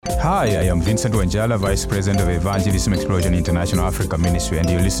Hi, I am Vincent Wanjala, Vice President of Evangelism Explosion International Africa Ministry, and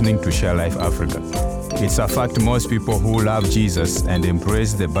you're listening to Share Life Africa. It's a fact most people who love Jesus and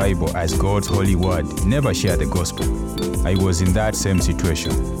embrace the Bible as God's holy word never share the gospel. I was in that same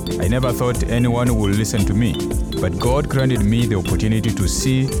situation. I never thought anyone would listen to me, but God granted me the opportunity to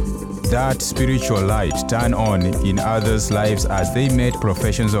see that spiritual light turn on in others' lives as they made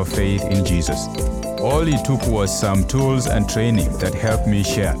professions of faith in Jesus. All it took was some tools and training that helped me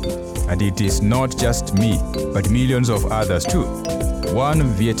share. And it is not just me, but millions of others too. One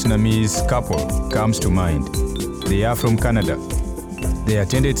Vietnamese couple comes to mind. They are from Canada. They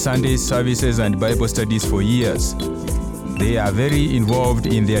attended Sunday services and Bible studies for years. They are very involved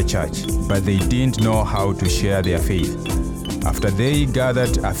in their church, but they didn't know how to share their faith. After they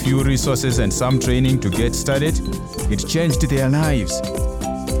gathered a few resources and some training to get started, it changed their lives.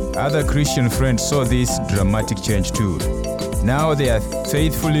 Other Christian friends saw this dramatic change too. Now they are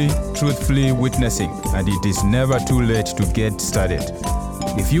faithfully, truthfully witnessing, and it is never too late to get started.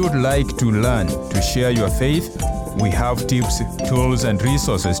 If you would like to learn to share your faith, we have tips, tools, and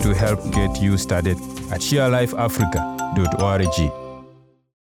resources to help get you started at sharelifeafrica.org.